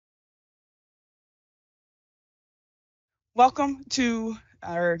Welcome to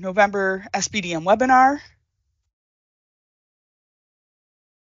our November SBDM webinar.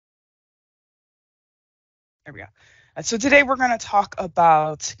 There we go. So today we're going to talk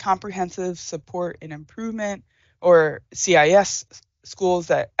about comprehensive support and improvement, or CIS, schools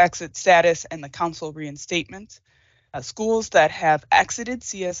that exit status and the council reinstatement. Schools that have exited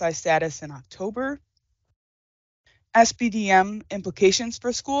CSI status in October. SBDM implications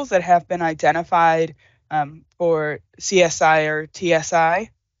for schools that have been identified for CSI or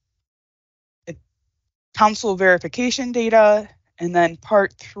TSI. Council verification data, and then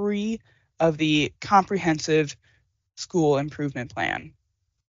part 3 of the comprehensive school improvement plan.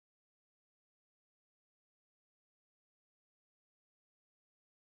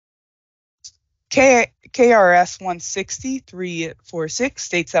 KRS 16346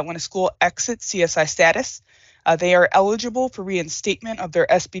 states that when a school exits CSI status, they are eligible for reinstatement of their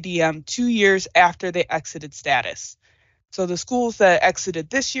SBDM 2 years after they exited status. So the schools that exited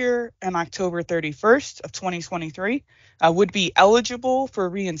this year on October 31st of 2023 would be eligible for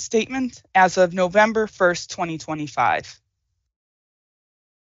reinstatement as of November 1st, 2025.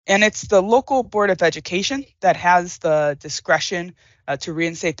 And it's the local Board of Education that has the discretion to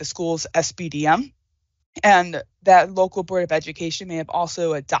reinstate the school's SBDM. And that local Board of Education may have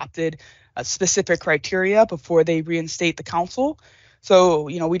also adopted specific criteria before they reinstate the council. So,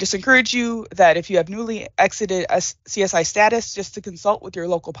 we just encourage you that if you have newly exited CSI status, just to consult with your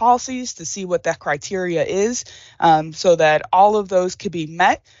local policies to see what that criteria is, so that all of those could be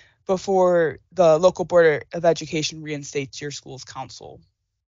met before the local Board of Education reinstates your school's council.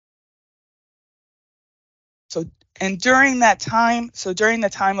 And during that time, during the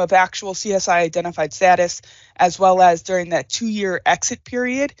time of actual CSI identified status, as well as during that 2-year exit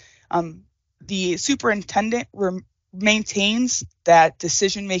period, the superintendent maintains that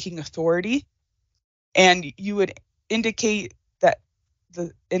decision-making authority, and you would indicate that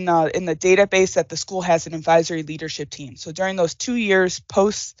in the database that the school has an advisory leadership team. So during those 2 years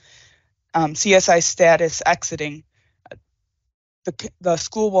post CSI status exiting, the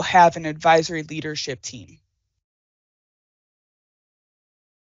school will have an advisory leadership team.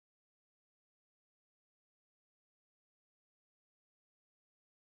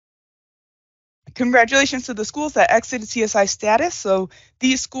 Congratulations to the schools that exited CSI status. So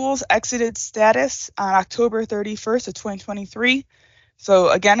these schools exited status on October 31st of 2023. So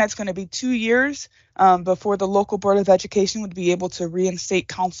again, it's going to be 2 years before the local Board of Education would be able to reinstate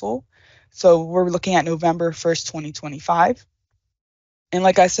council. So we're looking at November 1st, 2025. And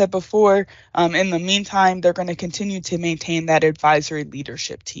like I said before, in the meantime, they're going to continue to maintain that advisory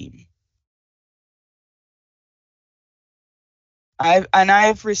leadership team.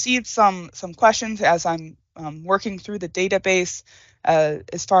 I've received some questions as I'm working through the database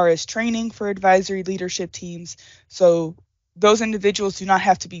as far as training for advisory leadership teams. So those individuals do not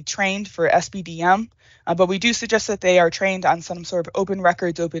have to be trained for SBDM, but we do suggest that they are trained on some sort of open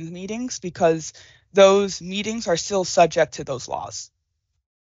records, open meetings, because those meetings are still subject to those laws.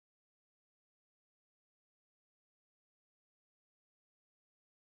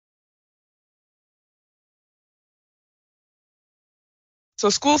 So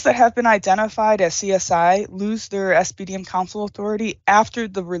schools that have been identified as CSI lose their SBDM council authority after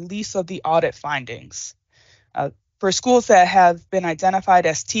the release of the audit findings. For schools that have been identified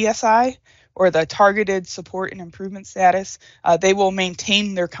as TSI, or the targeted support and improvement status, they will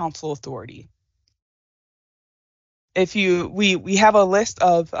maintain their council authority. We have a list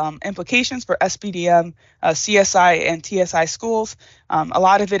of implications for SBDM, CSI, and TSI schools. A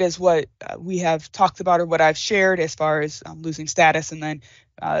lot of it is what we have talked about or what I've shared as far as losing status and then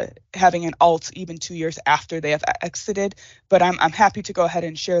having an alt even 2 years after they have exited. But I'm happy to go ahead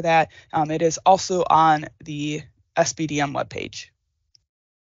and share that. It is also on the SBDM webpage.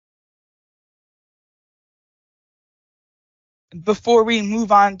 Before we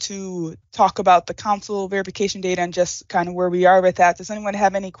move on to talk about the council verification data and just kind of where we are with that, does anyone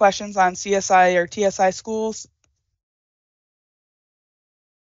have any questions on CSI or TSI schools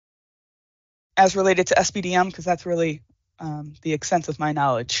as related to SBDM? Because that's really the extent of my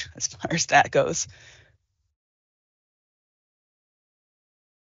knowledge as far as that goes.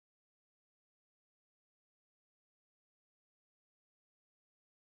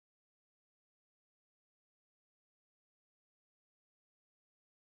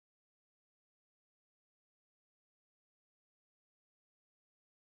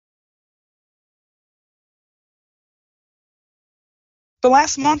 The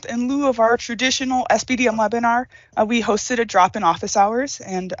last month, in lieu of our traditional SBDM webinar, we hosted a drop-in office hours,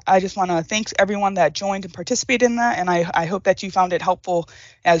 and I just want to thank everyone that joined and participated in that, and I hope that you found it helpful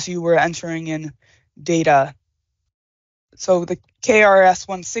as you were entering in data. So the KRS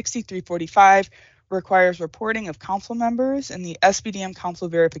 160-345 requires reporting of council members in the SBDM council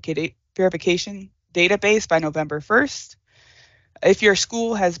verification database by November 1st. If your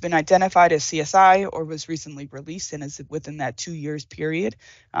school has been identified as CSI or was recently released and is within that 2 years period,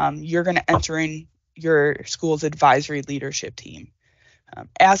 you're going to enter in your school's advisory leadership team.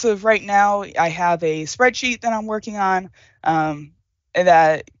 As of right now, I have a spreadsheet that I'm working on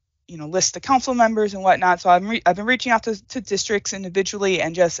that lists the council members and whatnot. So I've been reaching out to districts individually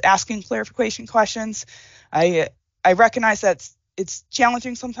and just asking clarification questions. I recognize that it's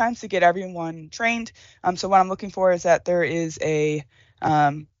challenging sometimes to get everyone trained. So what I'm looking for is that there is a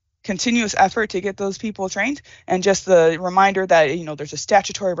continuous effort to get those people trained, and just the reminder that there's a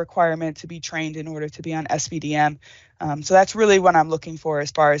statutory requirement to be trained in order to be on SBDM. So that's really what I'm looking for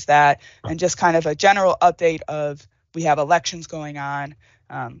as far as that, and just kind of a general update of we have elections going on.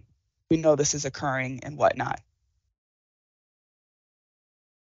 We know this is occurring and whatnot.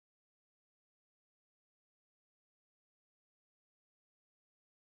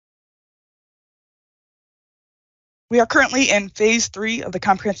 We are currently in phase 3 of the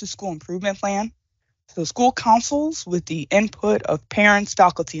Comprehensive School Improvement Plan. So school councils, with the input of parents,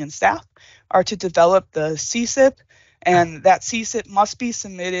 faculty, and staff, are to develop the CSIP, and that CSIP must be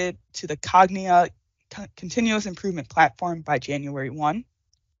submitted to the Cognia Continuous Improvement Platform by January 1.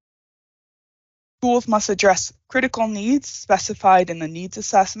 Schools must address critical needs specified in the needs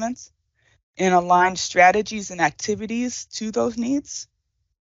assessments and align strategies and activities to those needs.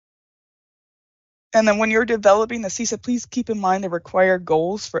 And then when you're developing the CSIP, please keep in mind the required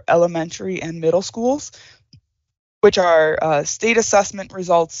goals for elementary and middle schools, which are state assessment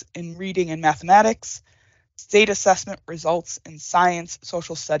results in reading and mathematics, state assessment results in science,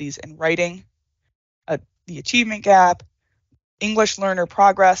 social studies, and writing, the achievement gap, English learner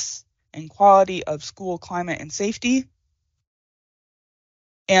progress, and quality of school climate and safety.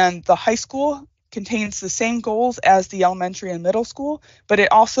 And the high school contains the same goals as the elementary and middle school, but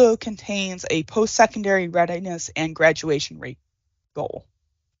it also contains a post-secondary readiness and graduation rate goal.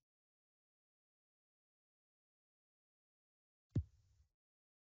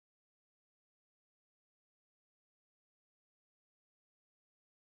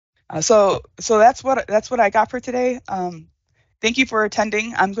 So that's what I got for today. Thank you for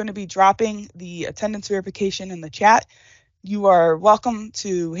attending. I'm going to be dropping the attendance verification in the chat. You are welcome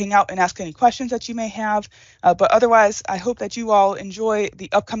to hang out and ask any questions that you may have. But otherwise, I hope that you all enjoy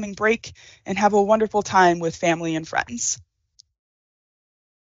the upcoming break and have a wonderful time with family and friends.